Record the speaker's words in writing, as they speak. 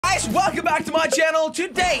guys, welcome back to my channel.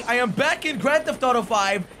 Today, I am back in Grand Theft Auto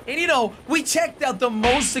 5, and you know, we checked out the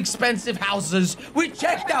most expensive houses. We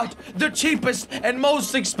checked out the cheapest and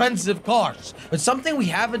most expensive cars. But something we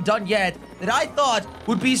haven't done yet that I thought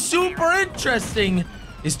would be super interesting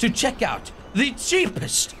is to check out the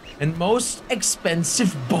cheapest and most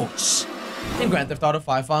expensive boats in Grand Theft Auto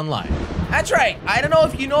 5 Online. That's right, I don't know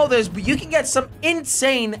if you know this, but you can get some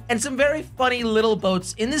insane and some very funny little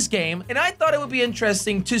boats in this game, and I thought it would be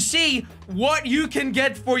interesting to see what you can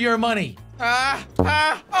get for your money. Oh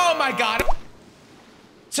my god.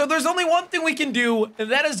 So there's only one thing we can do, and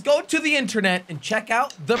that is go to the internet and check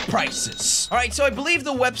out the prices. All right, so I believe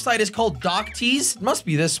the website is called Doctease. It must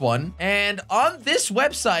be this one. And on this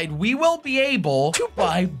website, we will be able to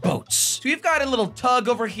buy boats. So we've got a little tug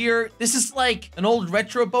over here. This is like an old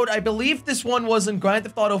retro boat. I believe this one was in Grand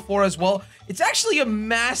Theft Auto 4 as well. It's actually a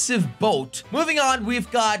massive boat. Moving on, we've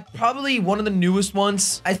got probably one of the newest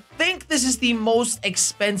ones. I think this is the most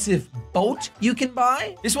expensive boat you can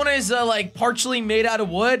buy. This one is like partially made out of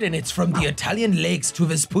wood, and it's from the Italian lakes to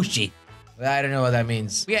Vespucci. I don't know what that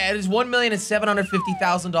means. Yeah, it is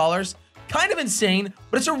 $1,750,000. Kind of insane,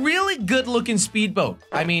 but it's a really good looking speedboat.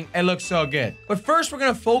 I mean, it looks so good. But first, we're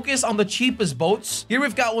gonna focus on the cheapest boats. Here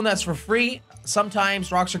we've got one that's for free. Sometimes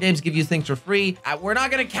Rockstar Games give you things for free. We're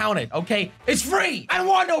not gonna count it, okay? It's free! I don't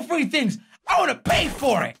want no free things! I want to pay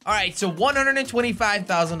for it. All right, so $125,000,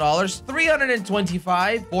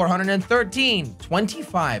 $325,000, $413,000,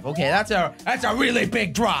 $25,000. Okay, that's a really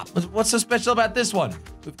big drop. What's so special about this one?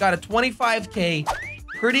 We've got a $25K,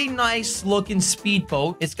 pretty nice looking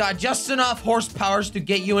speedboat. It's got just enough horsepower to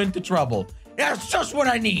get you into trouble. That's just what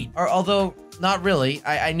I need. Or although not really,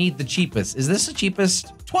 I need the cheapest. Is this the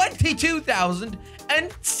cheapest? $22,000 and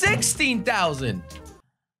 $16,000.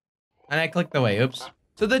 And I clicked away. Oops.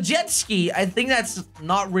 So the jet ski, I think that's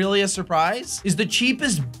not really a surprise, is the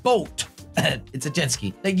cheapest boat. It's a jet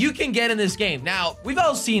ski that you can get in this game. Now, we've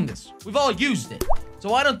all seen this. We've all used it.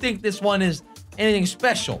 So I don't think this one is anything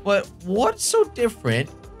special. But what's so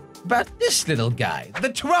different about this little guy?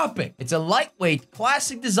 The Tropic. It's a lightweight,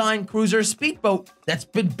 classic design cruiser speedboat that's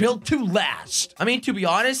been built to last. I mean, to be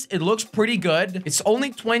honest, it looks pretty good. It's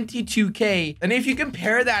only $22K. And if you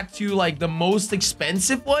compare that to like the most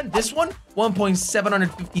expensive one, this one,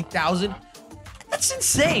 $1,750,000. That's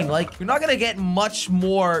insane. Like, you're not gonna get much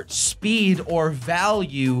more speed or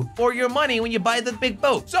value for your money when you buy the big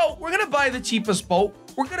boat. So we're gonna buy the cheapest boat.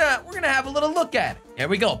 We're gonna have a little look at it. Here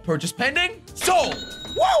we go. Purchase pending. Sold.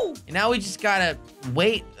 Whoa! And now we just gotta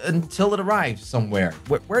wait until it arrives somewhere.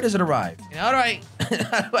 Where does it arrive? And how do I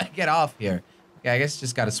get off here? Okay, I guess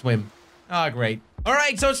just gotta swim. Oh, great. All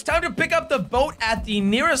right, so it's time to pick up the boat at the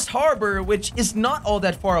nearest harbor, which is not all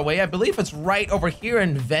that far away. I believe it's right over here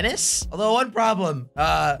in Venice. Although one problem,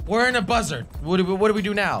 we're in a buzzard. What do we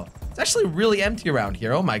do now? It's actually really empty around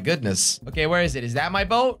here. Oh my goodness. Okay, where is it? Is that my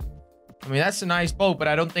boat? I mean, that's a nice boat, but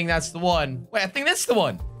I don't think that's the one. Wait, I think that's the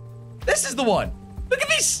one. This is the one. Look at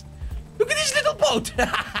this. Look at this little boat.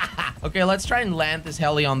 Okay, let's try and land this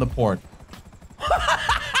heli on the port.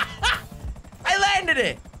 I landed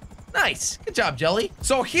it. Nice. Good job, Jelly.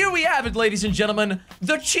 So here we have it, ladies and gentlemen.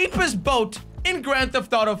 The cheapest boat in Grand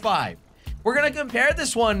Theft Auto 5. We're going to compare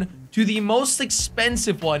this one to the most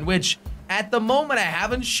expensive one, which at the moment I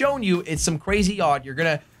haven't shown you. It's some crazy yacht. You're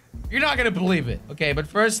not going to believe it. Okay, but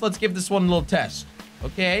first, let's give this one a little test.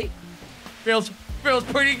 Okay. Feels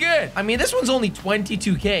pretty good. I mean, this one's only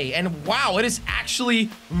 $22K, and wow, it is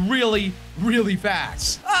actually really, really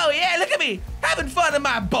fast. Oh yeah, look at me, having fun in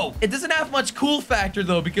my boat. It doesn't have much cool factor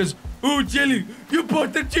though, because, oh Jelly, you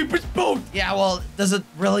bought the cheapest boat. Yeah, well, does it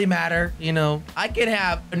really matter? You know, I can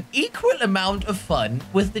have an equal amount of fun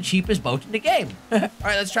with the cheapest boat in the game. All right,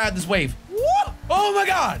 let's try out this wave. Whoa! Oh my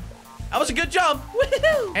God, that was a good jump.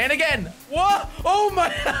 And again, whoa! Oh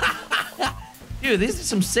my. Dude, these are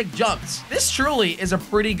some sick jumps. This truly is a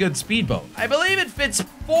pretty good speedboat. I believe it fits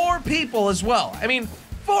 4 people as well. I mean,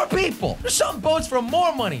 4 people. There's some boats for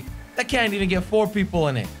more money that can't even get 4 people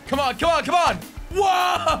in it. Come on, come on, come on.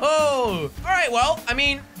 Whoa! All right, well, I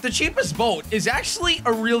mean, the cheapest boat is actually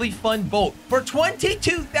a really fun boat. For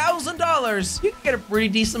 $22,000, you can get a pretty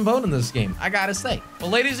decent boat in this game, I gotta say. Well,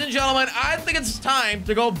 ladies and gentlemen, I think it's time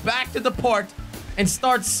to go back to the port and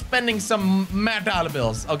start spending some mad dollar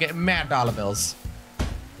bills. Okay, mad dollar bills.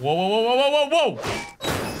 Whoa, whoa, whoa, whoa, whoa, whoa, whoa.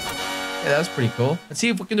 Yeah, that's pretty cool. Let's see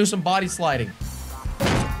if we can do some body sliding.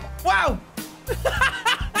 Wow.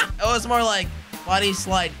 Oh, it's more like body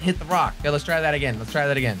slide, hit the rock. Okay, let's try that again. Let's try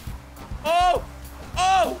that again. Oh,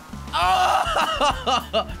 oh,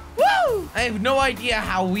 oh. Woo. I have no idea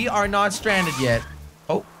how we are not stranded yet.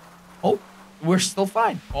 Oh, oh, we're still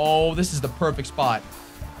fine. Oh, this is the perfect spot.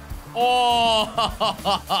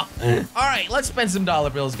 Oh. All right, let's spend some dollar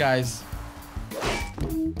bills, guys.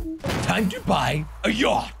 Time to buy a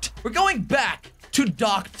yacht. We're going back to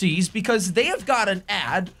Docties because they have got an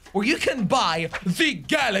ad where you can buy the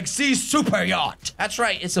Galaxy Super Yacht. That's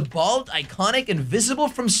right. It's a bold, iconic, and visible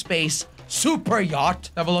from space super yacht.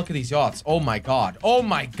 Have a look at these yachts. Oh my god. Oh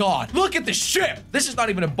my god. Look at the ship. This is not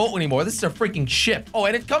even a boat anymore. This is a freaking ship. Oh,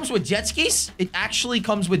 and it comes with jet skis. It actually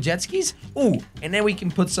comes with jet skis. Ooh, and then we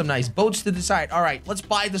can put some nice boats to the side. All right, let's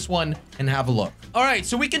buy this one and have a look. All right,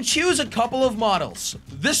 so we can choose a couple of models.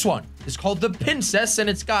 This one is called the Princess, and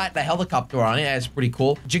it's got the helicopter on it. That's pretty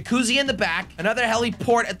cool. Jacuzzi in the back, another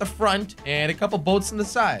heliport at the front, and a couple boats on the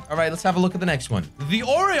side. All right, let's have a look at the next one. The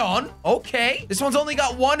Orion. Okay, this one's only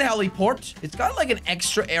got one heliport. It's got like an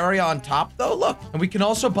extra area on top, though. Look, and we can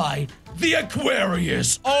also buy the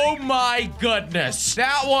Aquarius. Oh my goodness.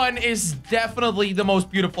 That one is definitely the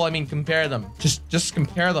most beautiful. I mean, compare them. Just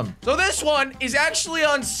compare them. So this one is actually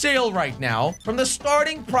on sale right now. From the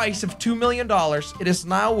starting price of $2 million, it is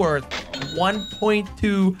now worth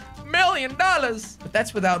 $1.2 million. But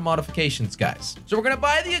that's without modifications, guys. So we're gonna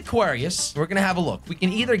buy the Aquarius. We're gonna have a look. We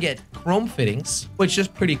can either get chrome fittings, which is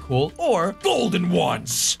pretty cool, or golden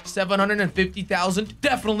ones. 750,000,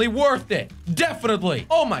 definitely worth it. Definitely.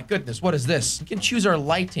 Oh my goodness, what is this? We can choose our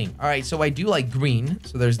lighting. All right, so I do like green,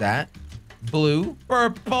 so there's that. Blue,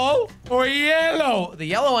 purple, or yellow. The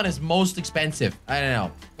yellow one is most expensive. I don't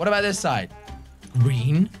know. What about this side?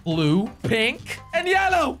 Green, blue, pink, and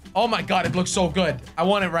yellow. Oh my god, it looks so good. I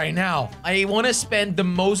want it right now. I want to spend the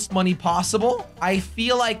most money possible. I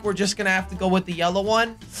feel like we're just gonna have to go with the yellow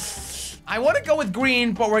one. I want to go with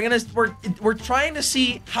green, but we're trying to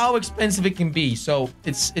see how expensive it can be. So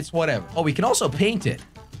it's whatever. Oh, we can also paint it.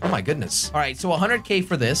 Oh my goodness. All right, so 100K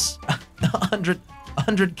for this.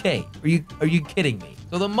 100K. Are you kidding me?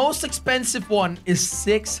 So the most expensive one is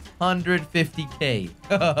 650K.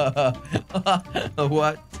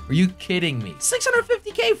 What? Are you kidding me?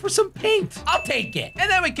 650K for some paint. I'll take it. And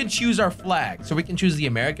then we can choose our flag. So we can choose the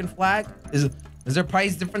American flag. Is there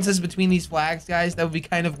price differences between these flags, guys? That would be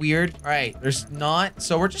kind of weird. All right, there's not.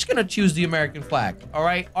 So we're just gonna choose the American flag. All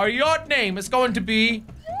right, our yacht name is going to be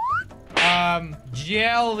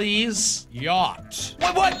Jelly's Yacht.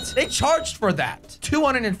 What? They charged for that.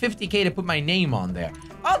 250K to put my name on there.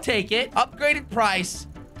 I'll take it. Upgraded price,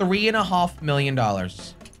 $3.5 million.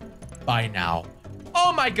 Buy now.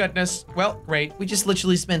 Oh my goodness. Well, great. We just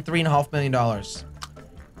literally spent $3.5 million.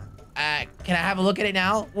 Can I have a look at it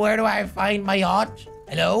now? Where do I find my yacht?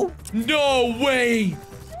 Hello? No way.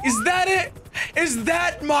 Is that it? Is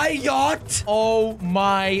that my yacht? Oh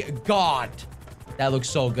my god. That looks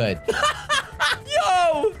so good.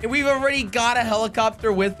 Yo! We've already got a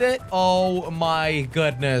helicopter with it. Oh my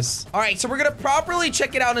goodness. All right, so we're gonna properly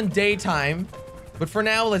check it out in daytime. But for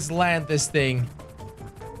now, let's land this thing.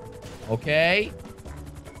 Okay.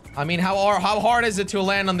 I mean, how hard is it to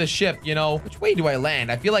land on this ship, you know? Which way do I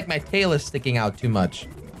land? I feel like my tail is sticking out too much.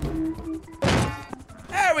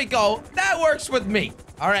 There we go. That works with me.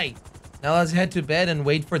 All right. Now let's head to bed and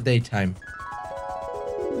wait for daytime.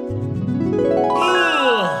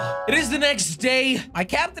 It is the next day. My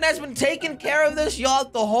captain has been taking care of this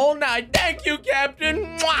yacht the whole night. Thank you,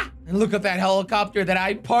 Captain. Mwah! And look at that helicopter that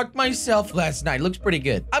I parked myself last night. Looks pretty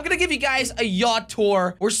good. I'm gonna give you guys a yacht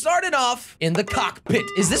tour. We're starting off in the cockpit.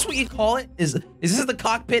 Is this what you call it? Is this the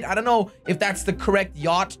cockpit? I don't know if that's the correct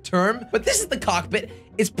yacht term, but this is the cockpit.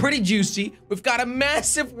 It's pretty juicy. We've got a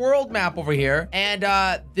massive world map over here. And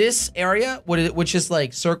this area, which is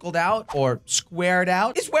like circled out or squared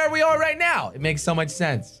out, is where we are right now. It makes so much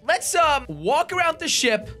sense. Let's walk around the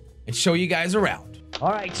ship and show you guys around. All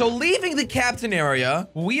right, so leaving the captain area,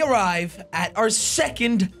 we arrive at our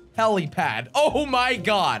second helipad. Oh my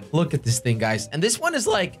god. Look at this thing, guys. And this one is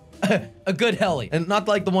like a good heli and not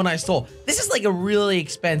like the one I stole. This is like a really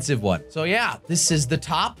expensive one. So yeah, this is the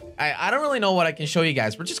top. I don't really know what I can show you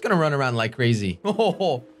guys. We're just gonna run around like crazy.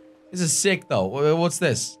 Oh, this is sick though. What's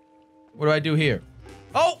this? What do I do here?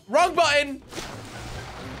 Oh, wrong button.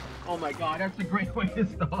 Oh my god, that's a great way to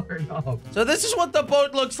start off. So this is what the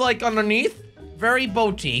boat looks like underneath. Very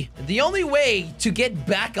boaty. The only way to get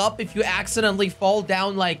back up if you accidentally fall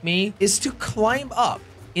down like me is to climb up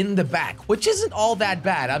in the back, which isn't all that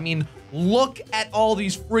bad. I mean, look at all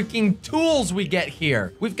these freaking tools we get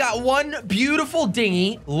here. We've got one beautiful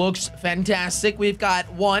dinghy. Looks fantastic. We've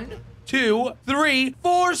got 1, 2, 3,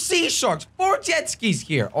 4 sea sharks, 4 jet skis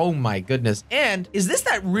here. Oh my goodness. And is this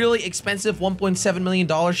that really expensive $1.7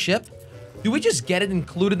 million ship? Do we just get it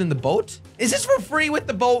included in the boat? Is this for free with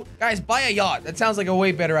the boat? Guys, buy a yacht. That sounds like a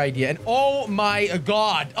way better idea. And oh my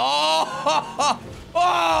god. Oh,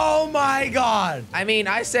 Oh my God. I mean,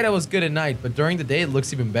 I said it was good at night, but during the day, it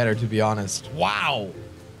looks even better, to be honest. Wow.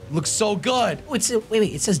 Looks so good. Oh,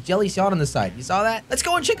 wait, it says Jelly's Yacht on the side. You saw that? Let's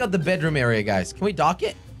go and check out the bedroom area, guys. Can we dock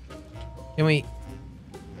it? Can we?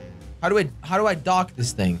 How do I dock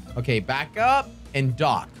this thing? Okay, back up and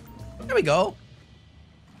dock. There we go.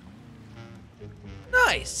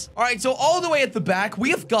 Nice. All right, so all the way at the back, we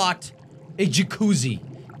have got a jacuzzi.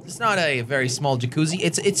 It's not a very small jacuzzi.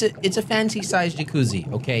 It's a fancy-sized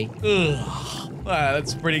jacuzzi, okay? Ugh.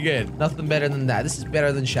 That's pretty good. Nothing better than that. This is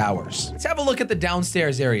better than showers. Let's have a look at the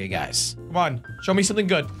downstairs area, guys. Come on, show me something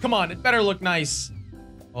good. Come on, it better look nice.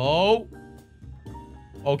 Oh.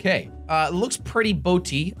 Okay. It looks pretty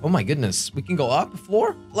boaty. Oh my goodness. We can go up the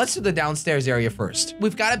floor. Let's do the downstairs area first.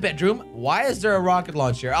 We've got a bedroom. Why is there a rocket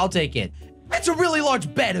launcher? I'll take it. It's a really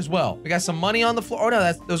large bed as well. We got some money on the floor. Oh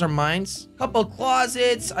no, those are mines. Couple of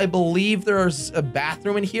closets. I believe there's a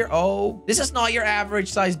bathroom in here. Oh, this is not your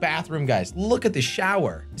average size bathroom, guys. Look at the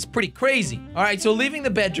shower. It's pretty crazy. All right, so leaving the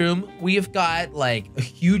bedroom, we've got like a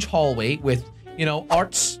huge hallway with, you know,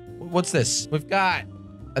 arts. What's this? We've got,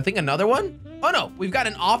 I think, another one. Oh no, we've got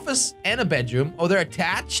an office and a bedroom. Oh, they're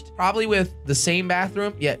attached, probably with the same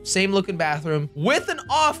bathroom. Yeah, same looking bathroom with an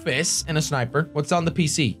office and a sniper. What's on the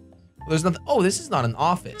PC? There's nothing. Oh, this is not an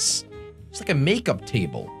office. It's like a makeup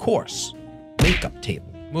table. Of course. Makeup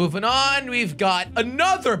table. Moving on, we've got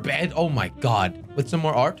another bed. Oh my God. With some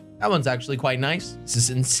more art. That one's actually quite nice. This is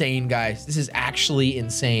insane, guys. This is actually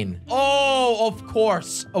insane. Oh, of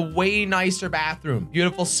course. A way nicer bathroom.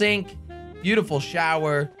 Beautiful sink. Beautiful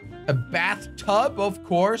shower. A bathtub, of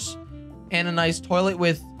course. And a nice toilet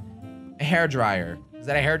with a hairdryer. Is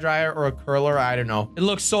that a hairdryer or a curler? I don't know. It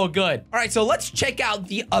looks so good. All right, so let's check out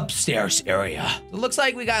the upstairs area. It looks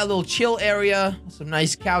like we got a little chill area, some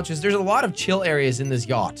nice couches. There's a lot of chill areas in this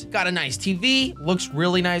yacht. Got a nice TV, looks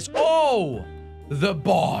really nice. Oh, the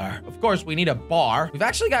bar. Of course, we need a bar. We've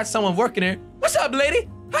actually got someone working here. What's up, lady?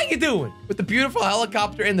 How you doing? With the beautiful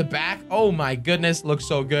helicopter in the back. Oh my goodness, looks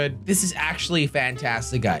so good. This is actually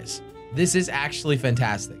fantastic, guys. This is actually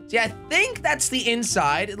fantastic. So yeah, I think that's the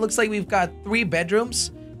inside. It looks like we've got 3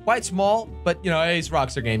 bedrooms. Quite small, but you know, it's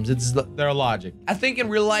Rockstar Games. It's their logic. I think in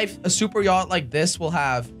real life, a super yacht like this will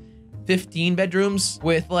have 15 bedrooms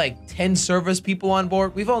with like 10 service people on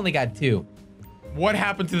board. We've only got 2. What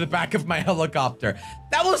happened to the back of my helicopter?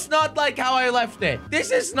 That was not like how I left it.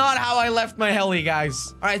 This is not how I left my heli,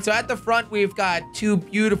 guys. All right, so at the front, we've got 2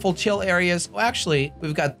 beautiful chill areas. Well, actually,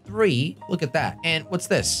 we've got 3. Look at that. And what's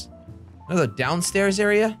this? Another downstairs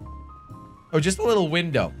area? Oh, just a little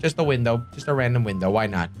window. Just a window. Just a random window. Why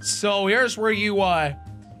not? So here's where you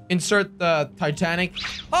insert the Titanic.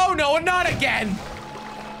 Oh no, not again!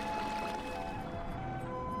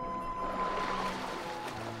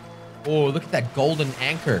 Oh, look at that golden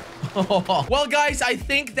anchor. Well, guys, I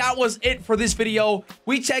think that was it for this video.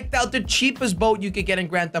 We checked out the cheapest boat you could get in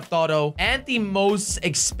Grand Theft Auto and the most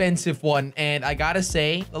expensive one. And I gotta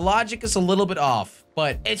say, the logic is a little bit off,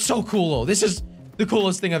 but it's so cool, though. This is the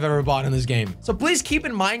coolest thing I've ever bought in this game. So please keep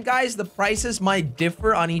in mind, guys, the prices might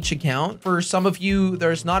differ on each account. For some of you,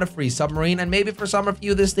 there's not a free submarine. And maybe for some of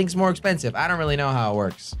you, this thing's more expensive. I don't really know how it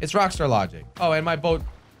works. It's Rockstar logic. Oh, and my boat...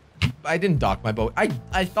 I didn't dock my boat. I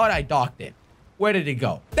thought I docked it. Where did it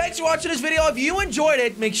go? Thanks for watching this video. If you enjoyed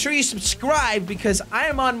it, make sure you subscribe because I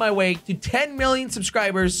am on my way to 10 million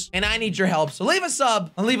subscribers and I need your help. So leave a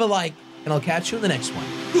sub and leave a like and I'll catch you in the next one.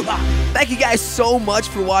 Thank you guys so much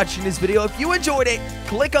for watching this video. If you enjoyed it,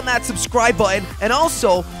 click on that subscribe button and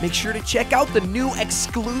also make sure to check out the new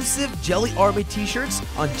exclusive Jelly Army t-shirts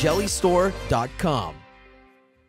on jellystore.com.